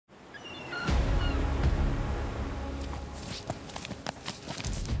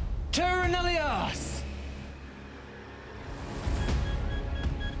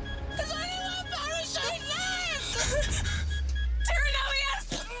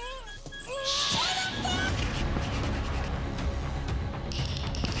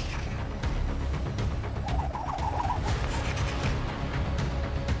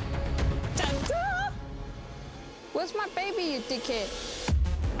me, you dickhead.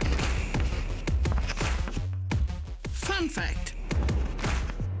 Fun fact.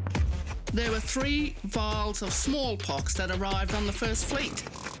 There were 3 vials of smallpox that arrived on the first fleet.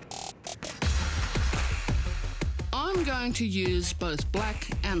 I'm going to use both black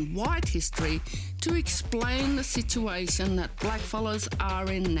and white history to explain the situation that blackfellas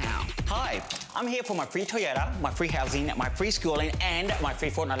are in now. Hi, I'm here for my free Toyota, my free housing, my free schooling, and my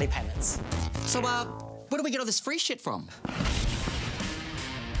free fortnightly payments. So, where do we get all this free shit from?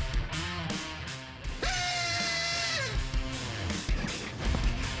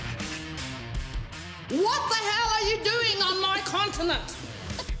 What the hell are you doing on my continent?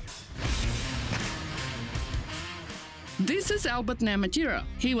 This is Albert Namatjira.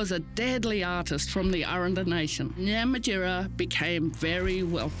 He was a deadly artist from the Aranda Nation. Namatjira became very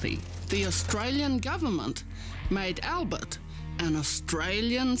wealthy. The Australian government made Albert an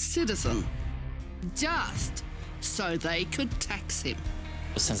Australian citizen just so they could tax him.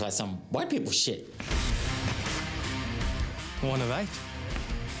 It sounds like some white people shit. One of 8.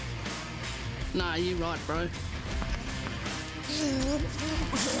 Nah, you're right, bro.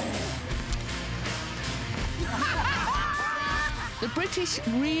 The British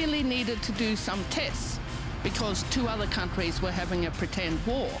really needed to do some tests because 2 other countries were having a pretend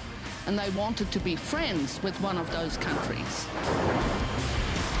war and they wanted to be friends with one of those countries.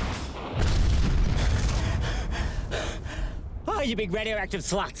 Oh, you big radioactive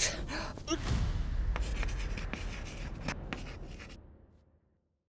sluts.